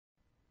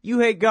You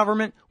hate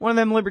government? One of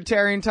them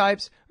libertarian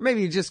types? Or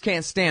maybe you just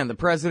can't stand the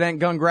president,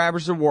 gun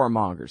grabbers, or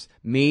warmongers.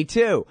 Me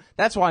too.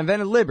 That's why I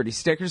invented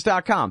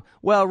LibertyStickers.com.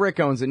 Well, Rick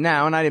owns it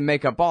now, and I didn't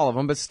make up all of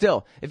them, but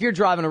still, if you're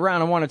driving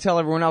around and want to tell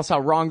everyone else how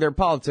wrong their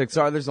politics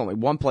are, there's only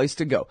one place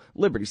to go.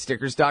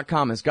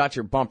 LibertyStickers.com has got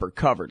your bumper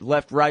covered.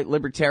 Left, right,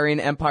 libertarian,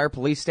 empire,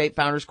 police, state,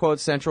 founders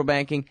quotes, central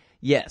banking.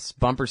 Yes,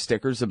 bumper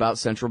stickers about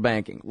central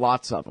banking.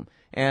 Lots of them.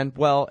 And,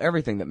 well,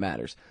 everything that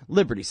matters.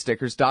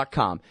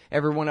 LibertyStickers.com.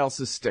 Everyone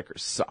else's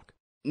stickers suck.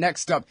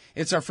 Next up,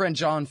 it's our friend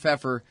John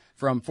Feffer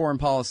from Foreign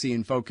Policy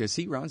in Focus.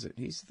 He runs it.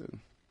 He's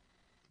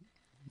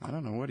I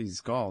don't know what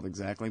he's called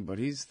exactly, but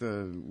he's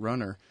the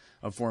runner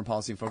of Foreign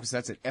Policy in Focus.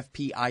 That's at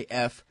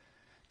fpif.org,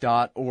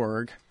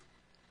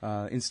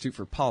 Institute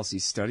for Policy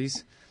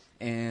Studies.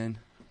 And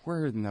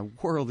where in the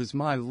world is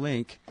my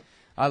link?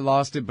 I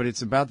lost it, but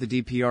it's about the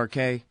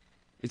DPRK.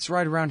 It's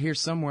right around here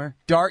somewhere.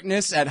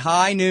 Darkness at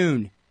high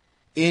noon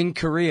in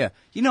Korea.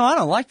 You know, I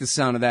don't like the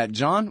sound of that,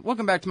 John.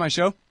 Welcome back to my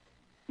show.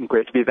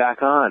 Great to be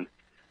back on.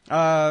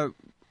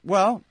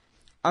 Well,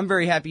 I'm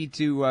very happy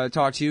to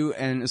talk to you,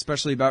 and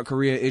especially about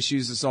Korea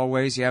issues as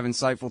always. You have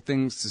insightful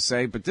things to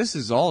say, but this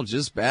is all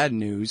just bad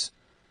news.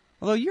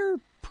 Although you're a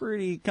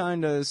pretty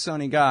kind of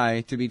sunny guy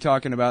to be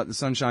talking about the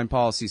sunshine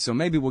policy, so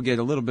maybe we'll get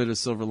a little bit of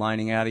silver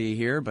lining out of you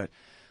here, but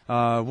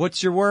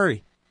what's your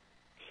worry?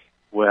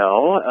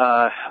 Well,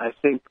 I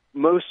think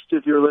most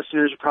of your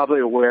listeners are probably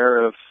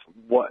aware of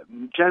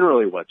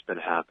generally what's been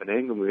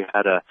happening. We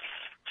had a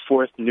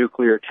fourth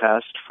nuclear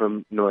test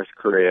from North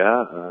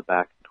Korea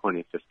back in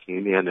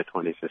 2015, the end of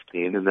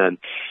 2015, and then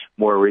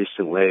more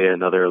recently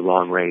another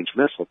long-range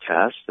missile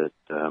test that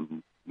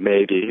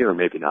maybe or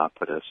maybe not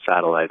put a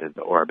satellite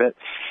into orbit.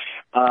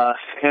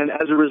 And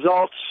as a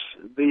result,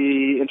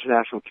 the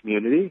international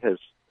community has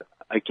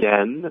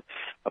again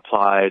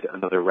applied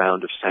another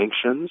round of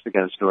sanctions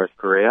against North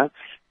Korea.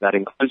 That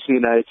includes the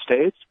United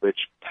States,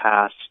 which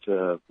passed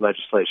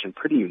legislation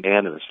pretty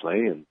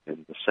unanimously in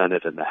the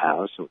Senate and the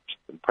House, which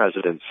the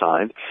President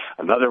signed,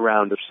 another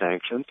round of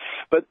sanctions.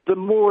 But the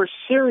more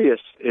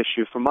serious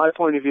issue, from my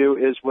point of view,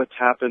 is what's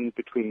happened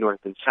between North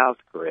and South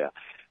Korea.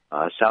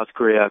 South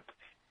Korea,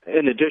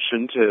 in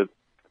addition to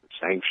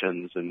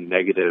sanctions and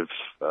negative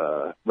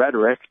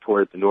rhetoric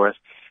toward the North,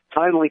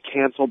 finally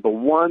canceled the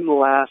one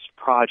last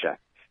project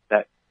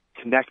that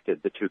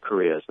connected the two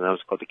Koreas, and that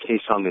was called the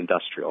Kaesong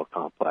Industrial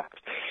Complex.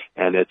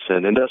 And it's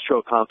an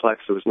industrial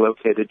complex that was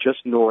located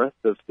just north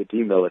of the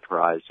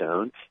demilitarized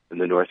zone in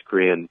the North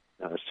Korean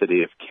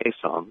city of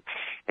Kaesong,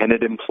 and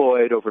it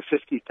employed over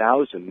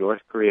 50,000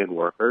 North Korean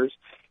workers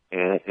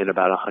in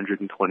about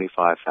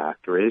 125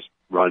 factories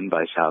run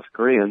by South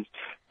Koreans,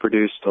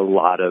 produced a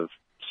lot of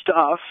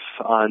stuff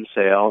on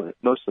sale,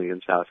 mostly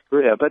in South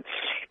Korea. But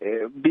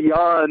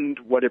beyond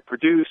what it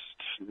produced,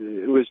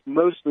 it was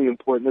mostly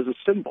important as a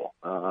symbol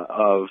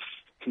of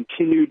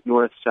continued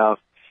North-South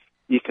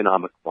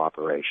economic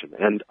cooperation.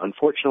 And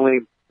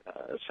unfortunately,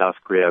 South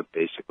Korea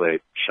basically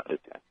shut it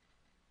down.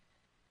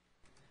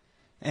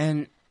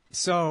 And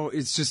so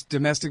it's just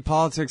domestic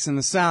politics in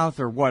the South,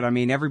 or what? I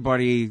mean,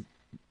 everybody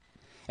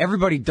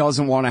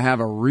doesn't want to have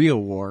a real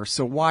war,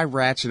 so why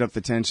ratchet up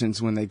the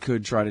tensions when they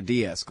could try to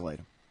de-escalate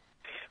them?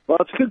 Well,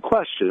 it's a good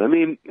question. I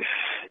mean,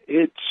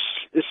 it's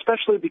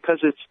especially because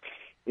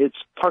it's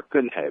Park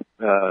Geun-hye,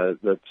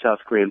 the South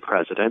Korean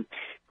president,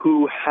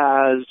 who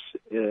has,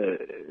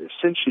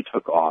 since she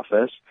took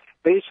office,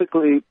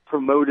 basically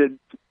promoted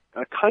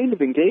a kind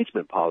of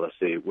engagement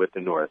policy with the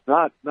North,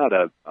 not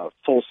a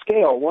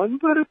full-scale one,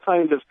 but a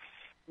kind of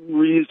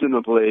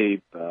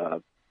reasonably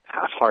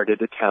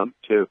half-hearted attempt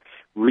to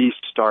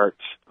restart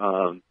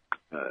kind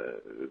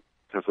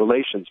of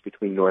relations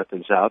between North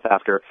and South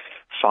after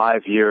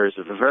 5 years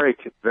of a very,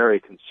 very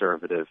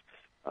conservative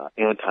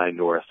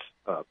anti-North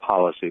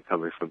policy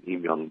coming from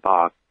Im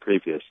Young-bak,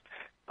 previous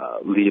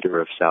leader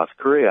of South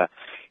Korea.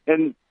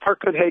 And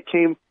Park Geun-hye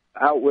came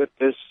out with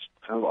this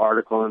kind of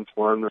article in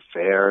Foreign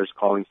Affairs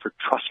calling for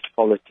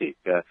trustpolitik,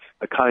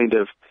 a kind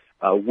of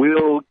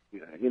we'll,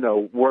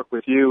 work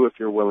with you if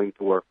you're willing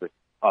to work with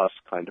us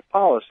kind of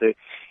policy.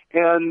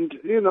 And,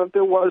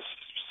 there was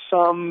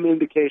some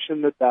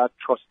indication that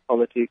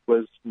trustpolitik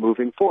was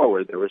moving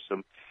forward. There were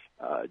some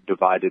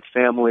divided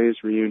families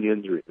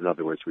reunions, in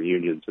other words,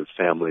 reunions of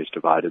families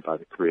divided by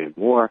the Korean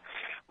War.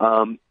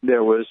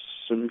 There was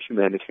some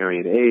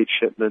humanitarian aid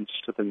shipments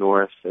to the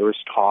North. There was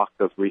talk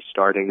of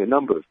restarting a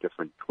number of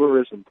different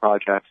tourism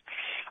projects.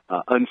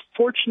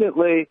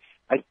 Unfortunately,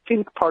 I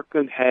think Park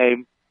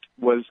Geun-hye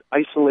was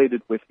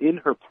isolated within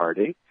her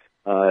party,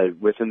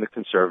 within the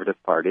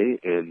Conservative Party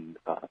in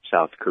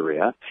South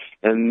Korea,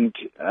 and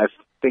I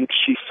think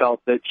she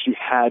felt that she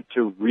had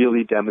to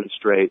really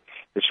demonstrate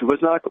that she was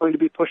not going to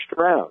be pushed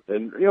around.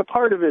 And,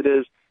 part of it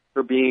is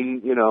her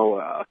being,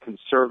 a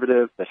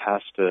conservative that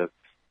has to,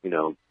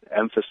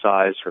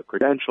 emphasize her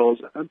credentials.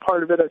 And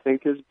part of it, I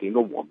think, is being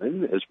a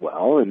woman as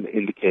well and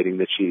indicating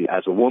that she,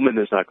 as a woman,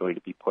 is not going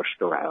to be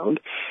pushed around.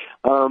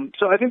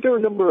 So I think there were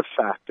a number of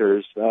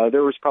factors.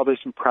 There was probably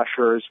some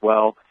pressure as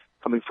well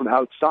coming from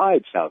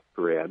outside South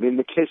Korea. I mean,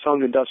 the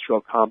Kaesong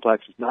Industrial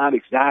Complex is not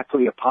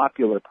exactly a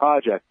popular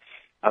project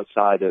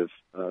outside of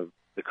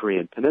the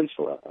Korean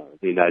Peninsula.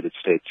 The United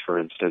States, for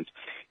instance,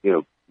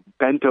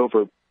 bent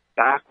over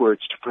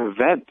backwards to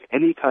prevent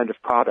any kind of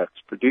products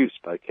produced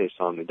by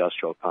Kaesong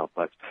Industrial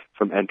Complex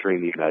from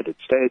entering the United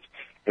States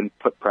and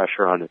put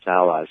pressure on its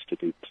allies to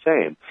do the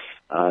same.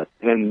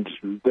 And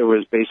there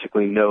was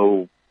basically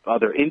no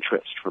other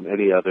interest from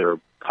any other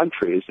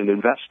countries in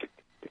investing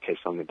in the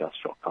Kaesong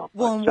Industrial Complex.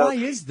 Well, and why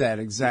is that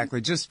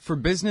exactly? Just for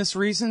business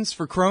reasons,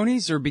 for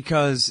cronies, or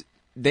because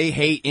they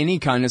hate any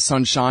kind of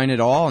sunshine at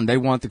all and they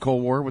want the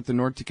Cold War with the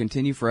North to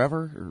continue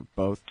forever, or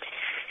both?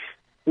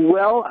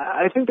 Well,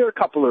 I think there are a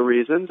couple of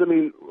reasons. I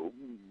mean,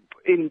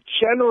 in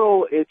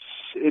general,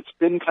 it's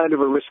been kind of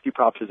a risky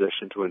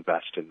proposition to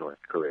invest in North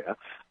Korea.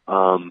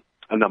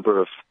 A number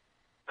of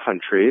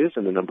countries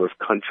and a number of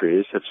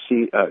countries have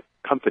seen,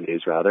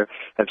 companies rather,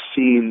 have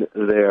seen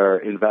their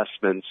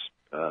investments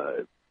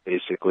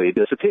basically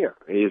disappear,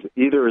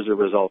 either as a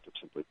result of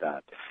simply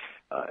bad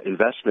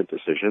investment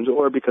decisions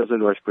or because the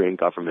North Korean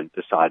government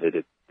decided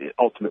it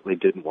ultimately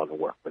didn't want to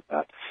work with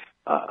that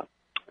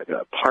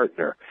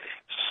partner.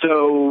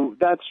 So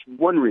that's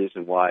one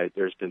reason why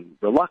there's been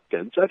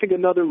reluctance. I think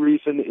another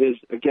reason is,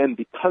 again,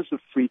 because of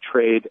free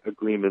trade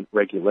agreement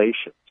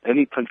regulations.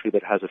 Any country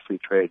that has a free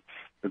trade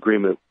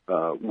agreement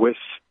with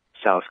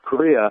South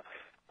Korea,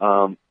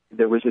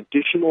 there was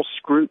additional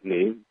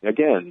scrutiny.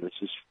 Again, this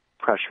is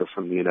pressure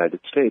from the United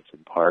States in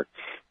part,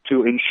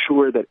 to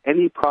ensure that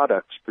any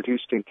products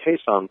produced in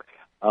Kaesong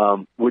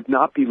would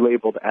not be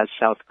labeled as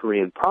South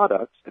Korean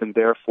products and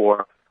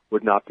therefore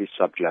would not be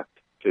subject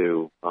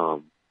to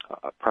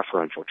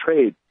preferential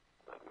trade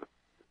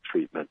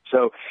treatment.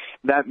 So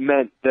that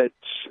meant that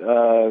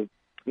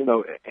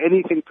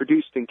anything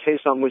produced in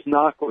Kaesong was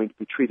not going to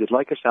be treated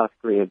like a South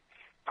Korean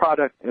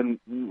product, and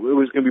it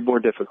was going to be more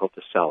difficult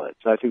to sell it.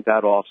 So I think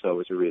that also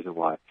is a reason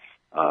why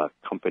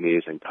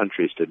companies and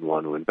countries didn't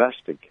want to invest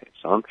in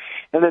Kaesong.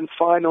 And then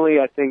finally,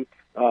 I think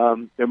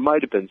there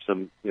might have been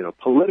some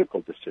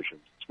political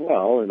decisions as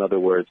well. In other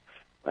words,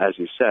 as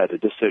you said, a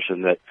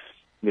decision that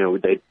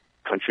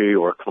country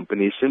or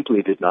company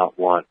simply did not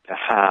want to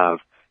have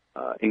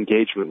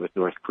engagement with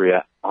North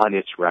Korea on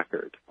its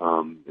record,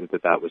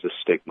 that was a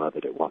stigma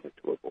that it wanted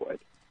to avoid.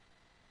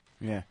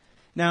 Yeah.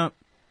 Now,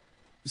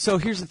 so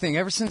here's the thing.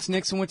 Ever since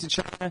Nixon went to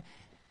China,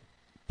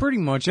 pretty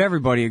much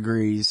everybody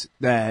agrees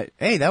that,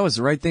 hey, that was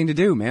the right thing to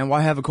do, man.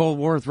 Why have a Cold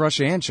War with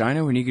Russia and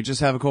China when you could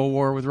just have a Cold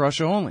War with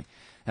Russia only?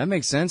 That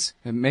makes sense.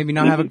 And maybe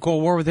not have a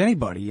Cold War with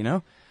anybody,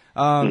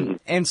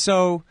 And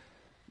so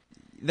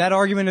that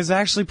argument has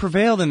actually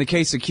prevailed in the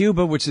case of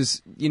Cuba, which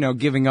is,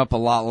 giving up a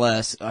lot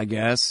less, I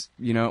guess.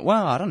 Well,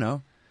 I don't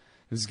know.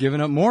 It was giving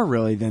up more,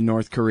 really, than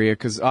North Korea,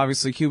 because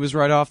obviously Cuba's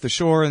right off the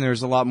shore, and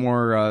there's a lot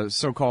more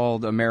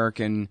so-called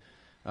American,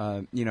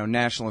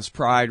 nationalist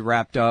pride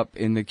wrapped up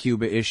in the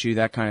Cuba issue,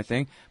 that kind of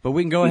thing. But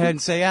we can go ahead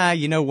and say,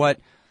 you know what?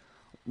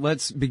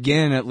 Let's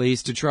begin, at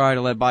least, to try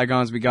to let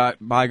bygones be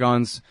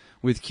bygones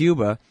with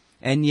Cuba.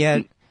 And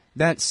yet,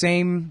 that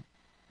same...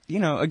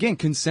 again,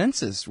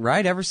 consensus,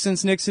 right? Ever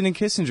since Nixon and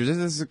Kissinger, this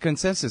is a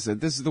consensus that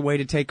this is the way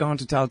to take on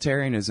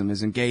totalitarianism,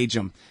 is engage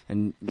them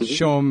and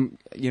show them,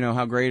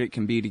 how great it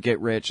can be to get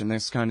rich and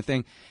this kind of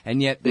thing.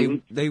 And yet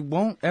they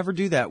won't ever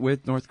do that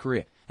with North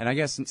Korea. And I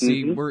guess,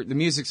 the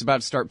music's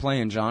about to start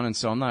playing, John, and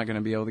so I'm not going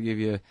to be able to give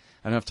you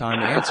enough time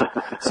to answer.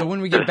 So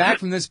when we get back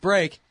from this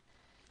break,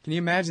 can you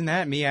imagine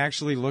that? Me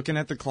actually looking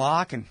at the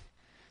clock and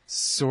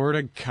sort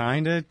of,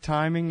 kind of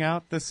timing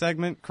out the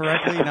segment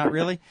correctly? Not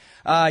really.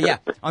 Yeah.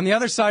 On the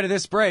other side of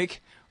this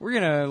break, we're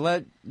going to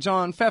let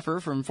John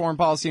Feffer from Foreign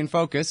Policy in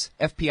Focus,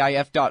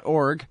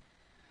 FPIF.org,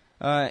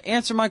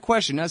 answer my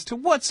question as to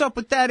what's up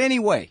with that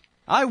anyway.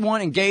 I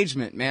want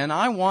engagement, man.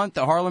 I want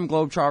the Harlem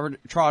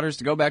Globetrotters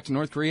to go back to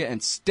North Korea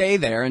and stay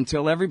there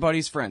until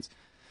everybody's friends.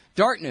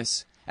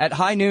 Darkness at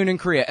high noon in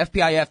Korea,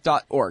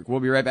 FPIF.org.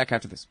 We'll be right back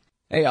after this.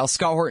 Hey,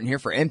 Scott Horton here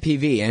for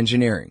MPV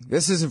Engineering.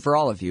 This isn't for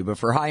all of you, but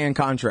for high-end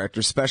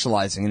contractors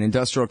specializing in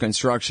industrial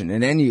construction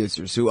and end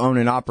users who own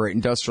and operate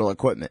industrial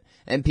equipment.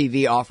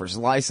 MPV offers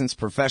licensed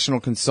professional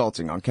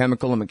consulting on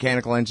chemical and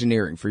mechanical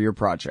engineering for your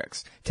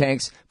projects.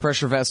 Tanks,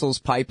 pressure vessels,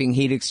 piping,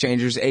 heat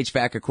exchangers,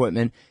 HVAC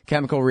equipment,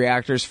 chemical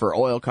reactors for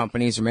oil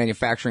companies or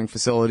manufacturing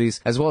facilities,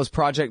 as well as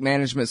project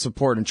management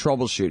support and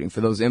troubleshooting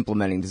for those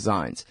implementing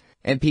designs.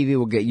 MPV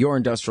will get your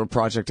industrial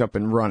project up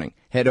and running.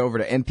 Head over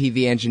to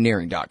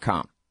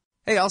mpvengineering.com.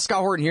 Hey, Scott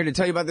Horton here to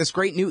tell you about this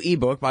great new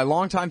ebook by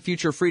longtime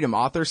Future Freedom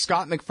author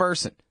Scott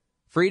McPherson.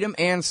 Freedom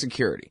and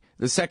Security,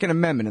 the Second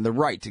Amendment and the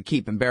Right to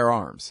Keep and Bear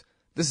Arms.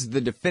 This is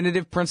the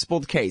definitive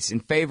principled case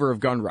in favor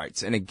of gun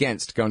rights and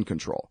against gun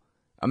control.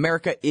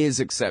 America is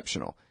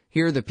exceptional.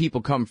 Here the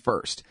people come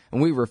first, and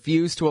we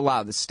refuse to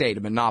allow the state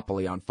a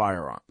monopoly on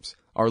firearms.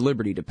 Our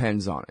liberty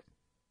depends on it.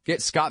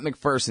 Get Scott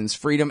McPherson's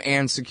Freedom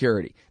and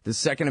Security, the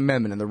Second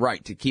Amendment and the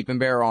Right to Keep and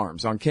Bear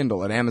Arms on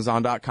Kindle at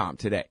Amazon.com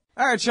today.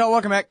 All right, y'all,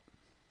 welcome back.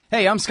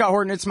 Hey, I'm Scott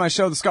Horton. It's my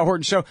show, The Scott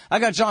Horton Show. I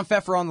got John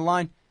Feffer on the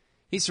line.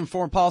 He's from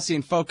Foreign Policy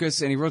in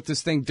Focus, and he wrote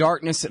this thing,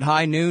 Darkness at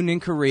High Noon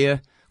in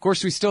Korea.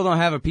 course, we still don't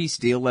have a peace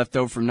deal left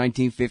over from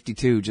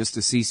 1952, just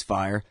a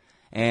ceasefire.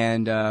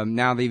 And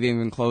now they've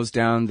even closed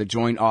down the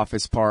joint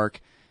office park.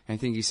 I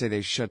think you say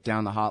they shut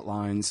down the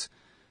hotlines.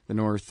 The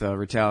North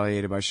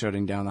retaliated by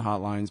shutting down the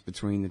hotlines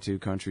between the two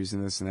countries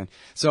and this and that.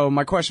 So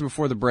my question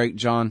before the break,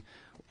 John,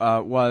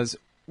 was,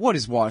 what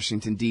is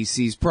Washington,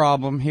 D.C.'s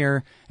problem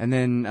here? And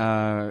then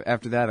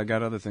after that, I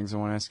got other things I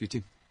want to ask you,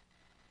 too.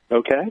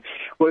 Okay.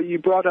 Well, you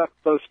brought up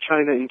both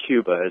China and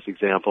Cuba as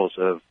examples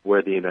of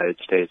where the United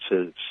States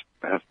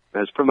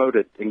has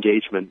promoted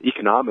engagement,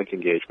 economic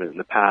engagement in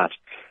the past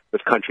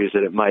with countries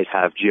that it might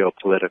have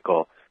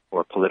geopolitical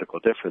or political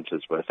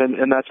differences with.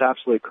 And that's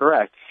absolutely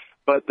correct.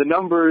 But the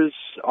numbers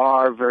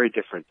are very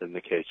different than the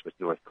case with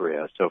North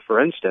Korea. So,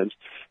 for instance,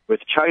 with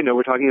China,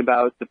 we're talking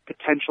about the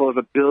potential of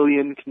 1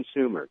 billion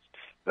consumers,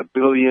 1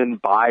 billion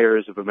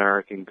buyers of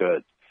American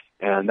goods.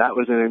 And that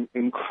was an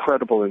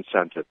incredible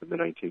incentive in the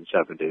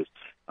 1970s,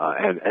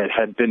 and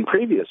had been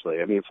previously.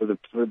 I mean, for the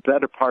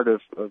better part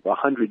of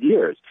 100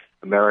 years,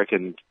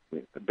 American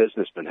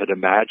businessmen had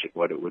imagined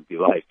what it would be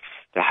like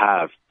to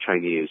have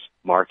Chinese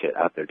market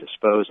at their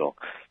disposal.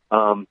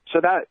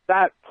 So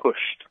that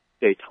pushed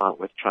détente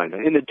with China,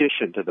 in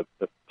addition to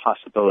the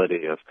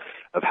possibility of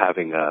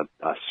having a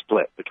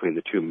split between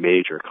the two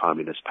major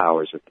communist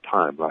powers at the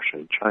time, Russia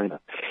and China.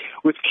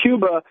 With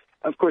Cuba,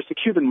 of course, the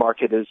Cuban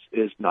market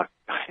is not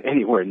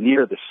anywhere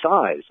near the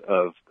size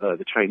of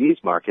the Chinese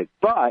market,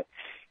 but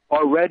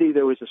already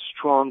there was a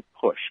strong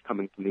push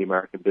coming from the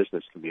American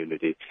business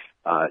community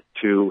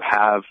to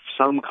have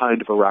some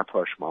kind of a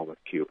rapprochement with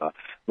Cuba,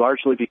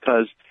 largely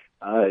because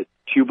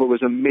Cuba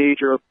was a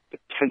major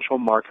potential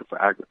market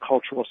for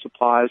agricultural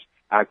supplies,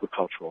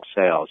 agricultural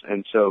sales.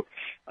 And so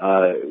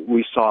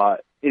we saw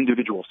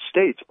individual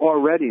states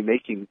already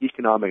making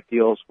economic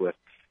deals with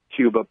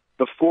Cuba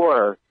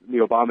before the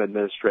Obama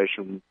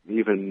administration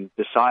even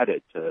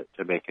decided to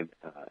make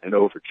an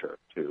overture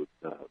to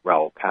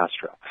Raul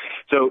Castro.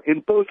 So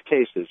in both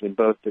cases, in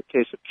both the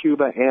case of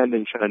Cuba and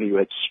in China, you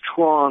had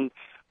strong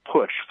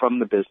push from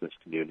the business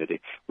community.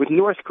 With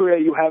North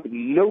Korea, you have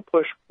no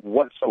push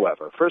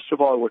whatsoever. First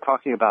of all, we're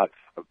talking about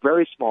a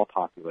very small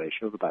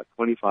population of about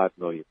 25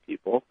 million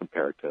people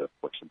compared to, of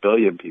course, 1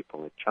 billion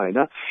people in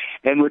China.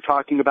 And we're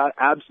talking about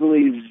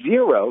absolutely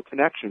zero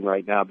connection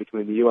right now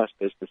between the U.S.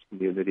 business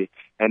community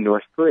and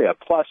North Korea,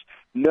 plus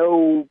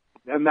no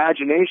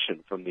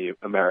imagination from the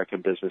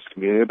American business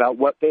community about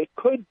what they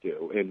could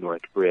do in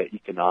North Korea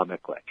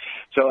economically.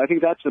 So I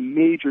think that's a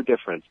major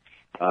difference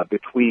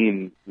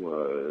between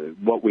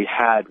what we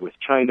had with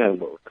China and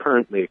what we're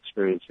currently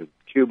experiencing with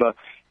Cuba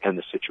and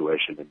the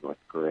situation in North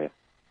Korea.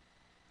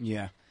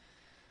 Yeah.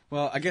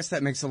 Well, I guess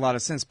that makes a lot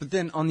of sense. But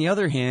then, on the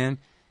other hand,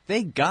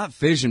 they got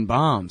fission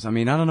bombs. I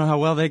mean, I don't know how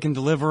well they can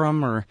deliver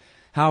them or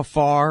how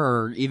far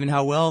or even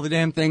how well the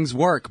damn things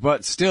work.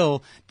 But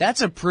still,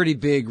 that's a pretty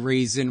big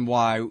reason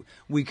why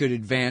we could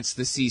advance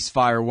the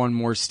ceasefire one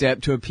more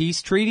step to a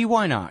peace treaty.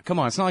 Why not? Come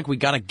on, it's not like we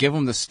got to give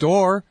them the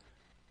store.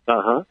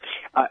 Uh-huh.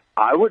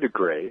 I would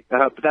agree,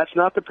 but that's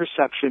not the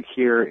perception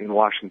here in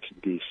Washington,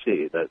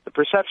 D.C. The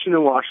perception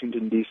in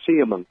Washington, D.C.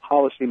 among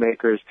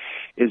policymakers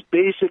is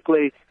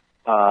basically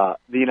the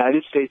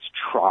United States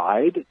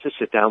tried to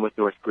sit down with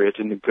North Korea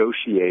to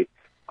negotiate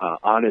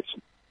on its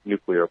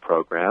nuclear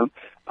program.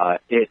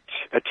 It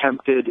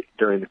attempted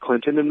during the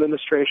Clinton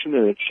administration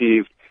and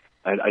achieved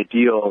an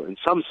ideal in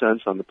some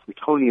sense on the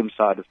plutonium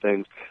side of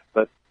things,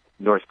 but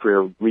North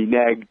Korea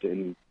reneged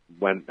and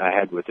went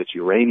ahead with its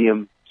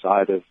uranium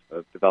side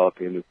of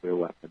developing a nuclear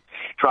weapon.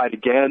 Tried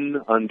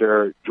again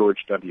under George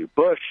W.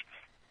 Bush,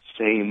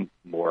 same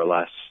more or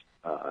less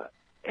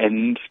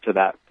end to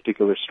that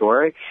particular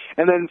story.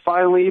 And then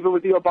finally, even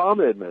with the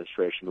Obama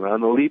administration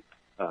around the Leap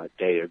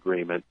Day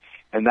agreement,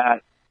 and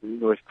that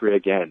North Korea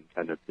again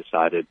kind of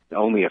decided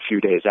only a few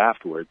days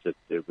afterwards that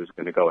it was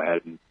going to go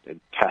ahead and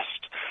test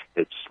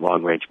its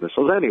long-range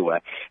missiles anyway.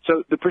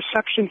 So the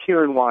perception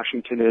here in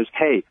Washington is,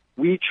 hey,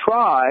 we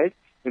tried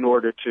in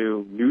order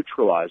to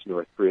neutralize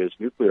North Korea's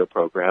nuclear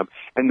program,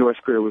 and North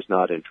Korea was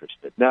not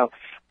interested. Now,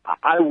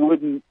 I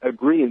wouldn't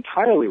agree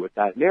entirely with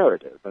that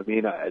narrative. I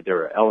mean,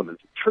 there are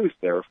elements of truth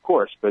there, of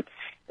course, but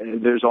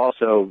there's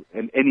also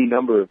any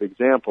number of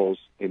examples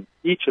in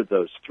each of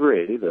those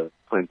three, the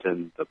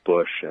Clinton, the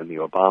Bush, and the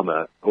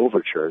Obama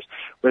overtures,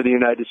 where the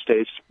United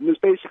States was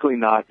basically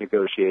not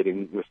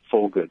negotiating with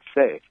full good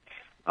faith.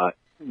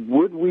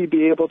 Would we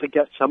be able to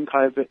get some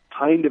kind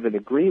of an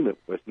agreement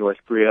with North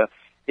Korea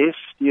if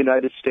the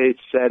United States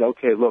said,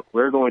 okay, look,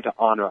 we're going to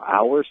honor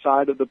our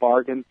side of the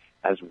bargain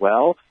as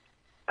well?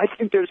 I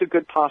think there's a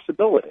good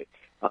possibility.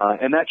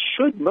 And that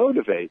should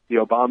motivate the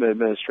Obama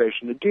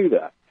administration to do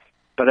that.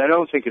 But I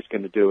don't think it's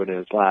going to do it in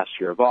his last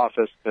year of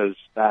office, because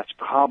that's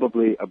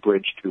probably a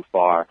bridge too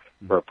far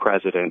for a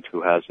president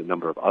who has a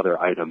number of other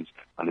items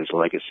on his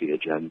legacy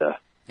agenda.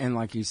 And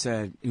like you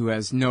said, who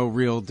has no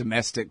real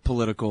domestic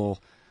political,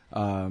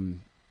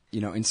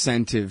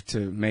 incentive to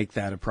make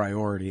that a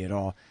priority at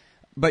all.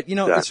 But,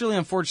 it's really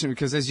unfortunate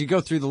because as you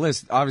go through the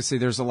list, obviously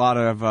there's a lot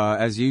of,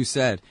 as you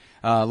said,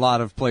 a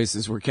lot of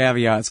places where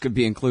caveats could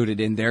be included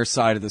in their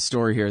side of the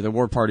story here, the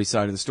war party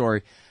side of the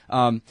story.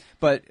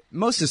 But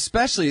most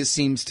especially, it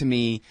seems to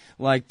me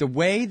like the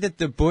way that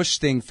the Bush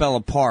thing fell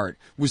apart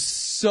was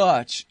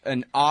such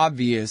an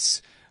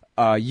obvious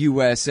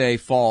USA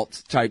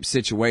fault type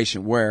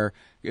situation where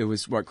it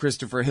was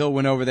Christopher Hill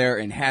went over there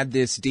and had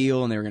this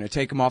deal, and they were going to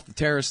take him off the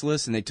terrorist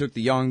list, and they took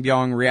the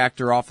Yongbyon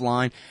reactor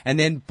offline. And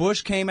then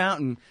Bush came out,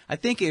 and I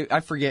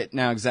forget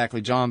now exactly,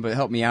 John, but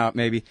help me out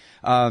maybe.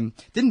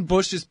 Didn't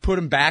Bush just put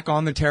him back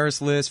on the terrorist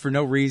list for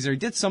no reason? Or he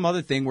did some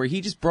other thing where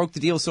he just broke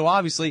the deal so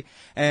obviously,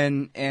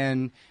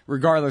 and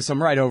regardless,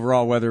 I'm right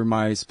overall whether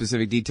my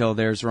specific detail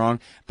there is wrong.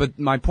 But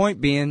my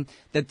point being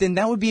that then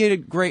that would be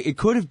it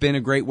could have been a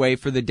great way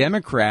for the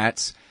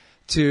Democrats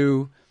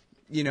to,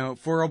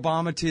 for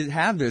Obama to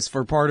have this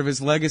for part of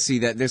his legacy,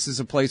 that this is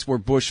a place where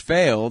Bush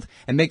failed,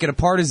 and make it a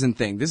partisan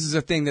thing. This is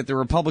a thing that the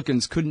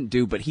Republicans couldn't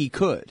do, but he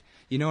could.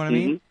 You know what I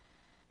mean?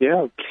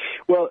 Yeah.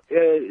 Well,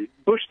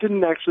 Bush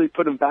didn't actually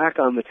put him back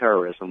on the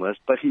terrorism list,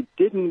 but he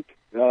didn't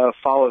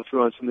follow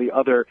through on some of the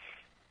other,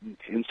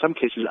 in some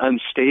cases,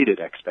 unstated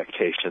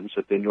expectations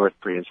that the North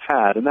Koreans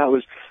had, and that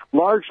was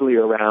largely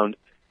around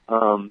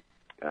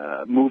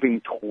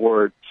moving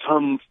toward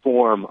some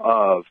form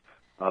of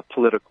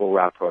political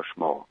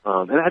rapprochement,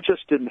 and that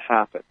just didn't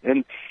happen.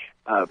 And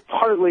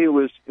partly it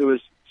was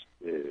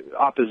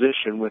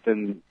opposition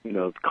within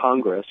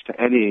Congress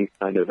to any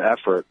kind of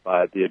effort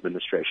by the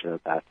administration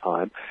at that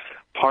time.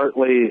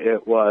 Partly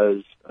it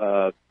was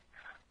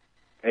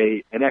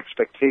an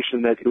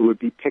expectation that it would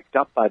be picked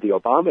up by the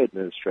Obama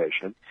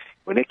administration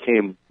when it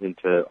came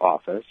into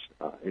office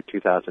in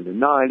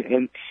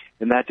 2009,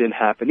 and that didn't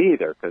happen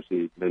either because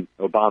the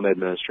Obama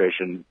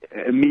administration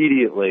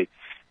immediately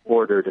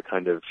ordered a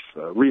kind of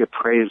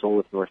reappraisal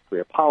of North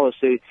Korea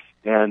policy,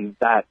 and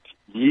that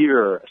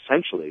year,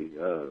 essentially,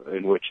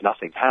 in which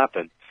nothing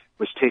happened,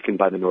 was taken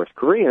by the North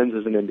Koreans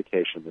as an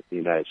indication that the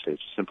United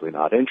States is simply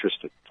not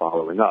interested in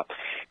following up.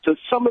 So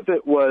some of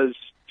it was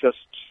just,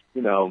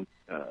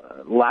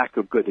 lack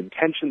of good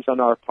intentions on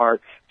our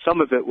part.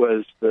 Some of it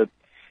was the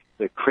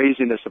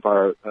craziness of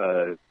our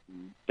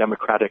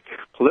democratic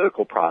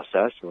political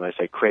process. When I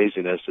say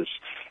craziness, it's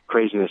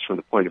craziness from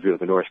the point of view of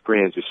the North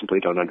Koreans who simply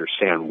don't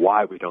understand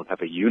why we don't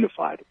have a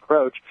unified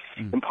approach.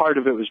 Mm-hmm. And part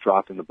of it was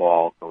dropping the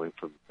ball going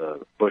from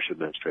the Bush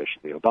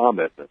administration to the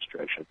Obama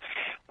administration.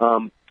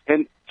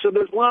 And so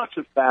there's lots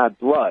of bad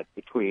blood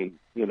between,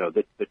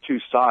 the two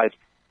sides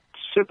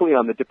simply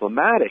on the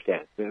diplomatic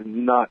end,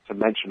 and not to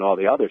mention all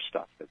the other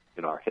stuff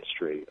in our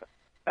history,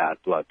 bad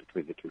blood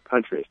between the two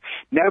countries.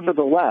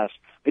 Nevertheless,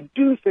 I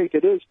do think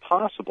it is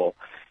possible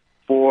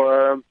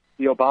for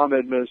the Obama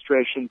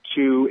administration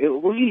to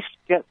at least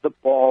get the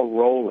ball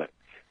rolling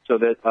so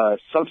that a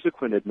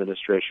subsequent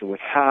administration would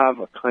have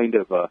a kind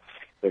of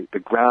the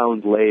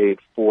ground laid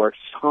for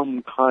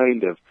some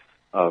kind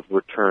of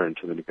return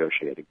to the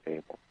negotiating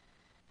table.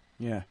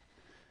 Yeah.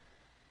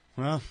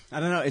 Well, I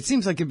don't know. It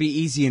seems like it'd be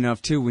easy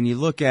enough, too, when you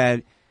look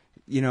at,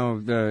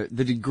 the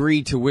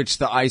degree to which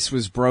the ice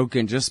was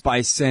broken just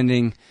by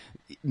sending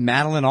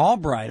Madeleine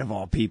Albright, of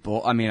all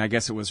people. I mean, I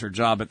guess it was her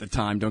job at the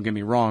time, don't get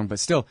me wrong, but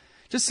still,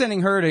 just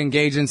sending her to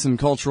engage in some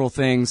cultural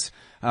things,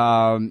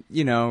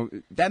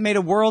 that made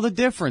a world of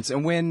difference.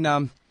 And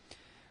when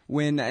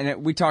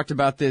we talked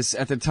about this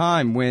at the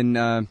time,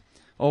 when,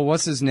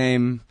 what's his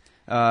name,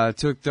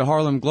 took the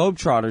Harlem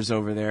Globetrotters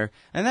over there,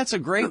 and that's a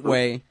great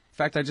way. In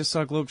fact, I just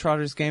saw a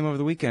Globetrotters game over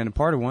the weekend, a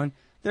part of one.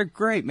 They're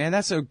great, man.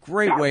 That's a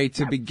great way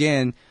to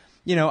begin.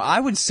 I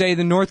would say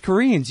the North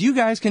Koreans, you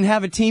guys can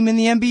have a team in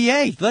the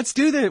NBA. Let's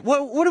do that.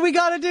 What do we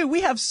got to do?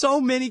 We have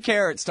so many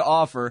carrots to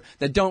offer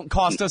that don't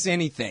cost us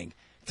anything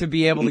to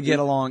be able to get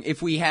along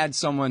if we had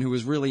someone who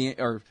was really,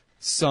 or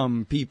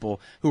some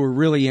people who were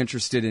really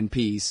interested in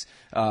peace,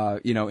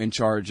 in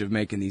charge of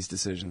making these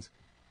decisions.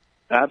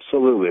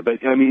 Absolutely.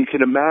 But, you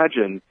can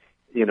imagine,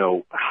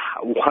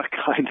 what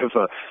kind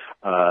of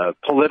a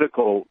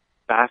political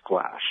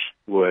backlash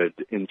would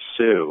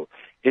ensue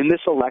in this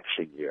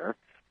election year,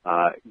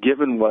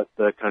 given what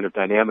the kind of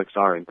dynamics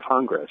are in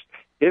Congress,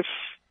 if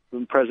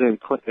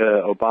President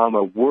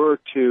Obama were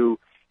to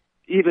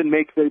even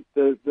make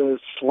the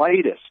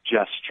slightest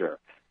gesture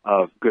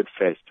of good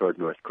faith toward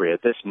North Korea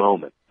at this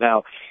moment.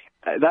 Now,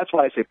 that's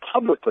why I say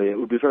publicly it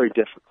would be very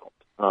difficult.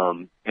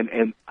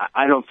 And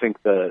I don't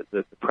think the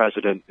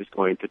president is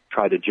going to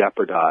try to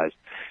jeopardize,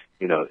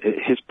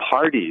 his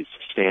party's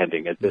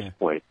standing at this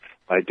point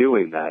by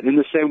doing that. In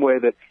the same way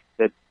that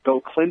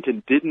Bill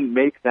Clinton didn't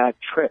make that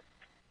trip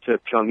to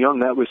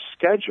Pyongyang, that was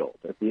scheduled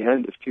at the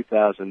end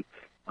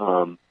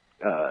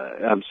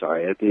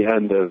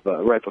of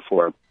right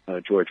before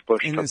George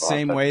Bush in took the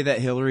same office. way that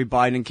Hillary,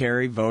 Biden, and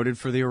Kerry voted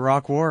for the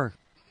Iraq War.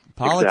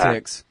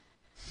 Politics.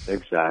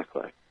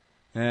 Exactly.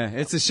 Yeah,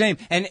 it's a shame.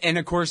 And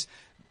of course,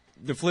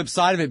 The flip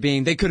side of it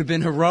being they could have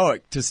been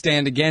heroic to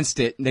stand against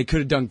it. They could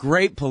have done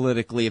great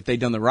politically if they'd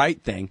done the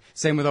right thing.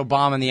 Same with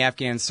Obama and the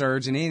Afghan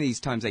surge, and any of these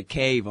times they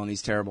cave on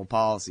these terrible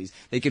policies.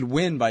 They could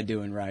win by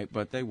doing right,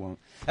 but they won't.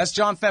 That's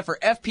John Feffer,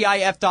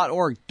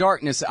 FPIF.org,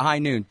 darkness at high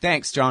noon.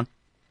 Thanks, John.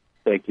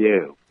 Thank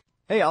you.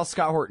 Hey, all,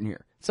 Scott Horton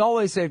here. It's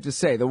always safe to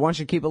say that one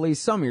should keep at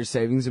least some of your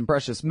savings in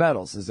precious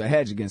metals as a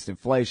hedge against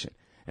inflation.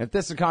 And if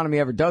this economy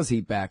ever does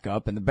heat back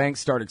up and the banks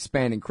start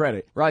expanding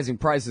credit, rising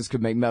prices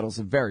could make metals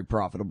a very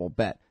profitable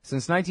bet.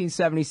 Since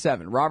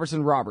 1977,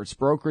 Roberts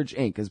Brokerage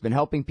Inc. has been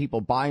helping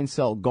people buy and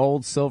sell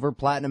gold, silver,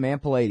 platinum, and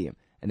palladium,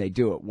 and they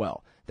do it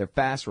well. They're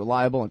fast,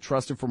 reliable, and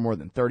trusted for more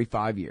than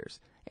 35 years.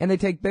 And they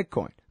take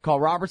Bitcoin. Call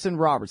Robertson at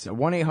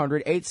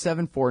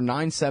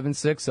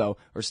 1-800-874-9760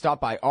 or stop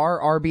by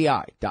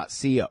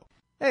rrbi.co.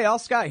 Hey, all,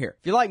 Scott here.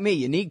 If you're like me,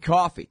 you need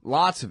coffee.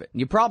 Lots of it. And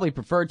you probably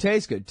prefer it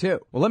tastes good,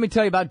 too. Well, let me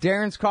tell you about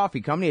Darren's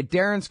Coffee Company at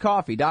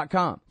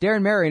darrenscoffee.com.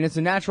 Darren Marion is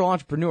a natural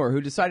entrepreneur who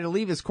decided to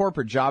leave his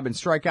corporate job and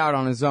strike out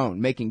on his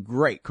own, making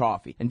great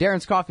coffee. And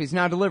Darren's Coffee is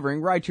now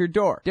delivering right to your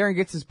door. Darren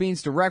gets his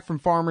beans direct from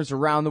farmers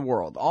around the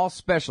world. All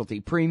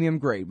specialty, premium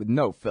grade with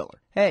no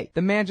filler. Hey,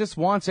 the man just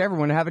wants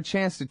everyone to have a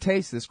chance to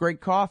taste this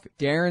great coffee.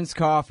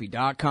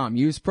 darrenscoffee.com.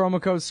 Use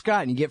promo code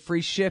Scott and you get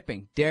free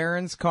shipping.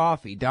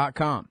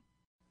 darrenscoffee.com.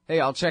 Hey,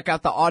 I'll check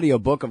out the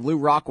audiobook of Lou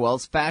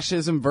Rockwell's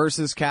Fascism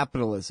versus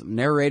Capitalism,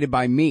 narrated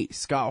by me,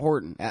 Scott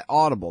Horton, at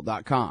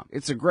audible.com.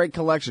 It's a great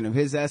collection of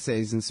his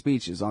essays and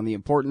speeches on the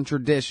important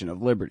tradition of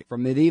liberty.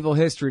 From medieval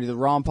history to the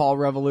Ron Paul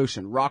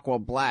Revolution, Rockwell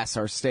blasts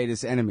our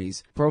status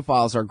enemies,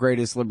 profiles our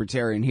greatest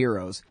libertarian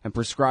heroes, and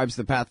prescribes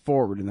the path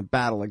forward in the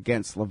battle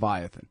against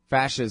Leviathan.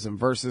 Fascism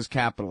versus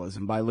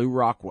Capitalism by Lou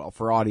Rockwell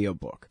for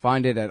audiobook.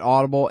 Find it at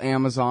Audible,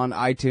 Amazon,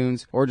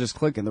 iTunes, or just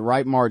click in the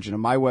right margin of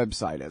my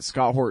website at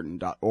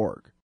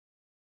scotthorton.org.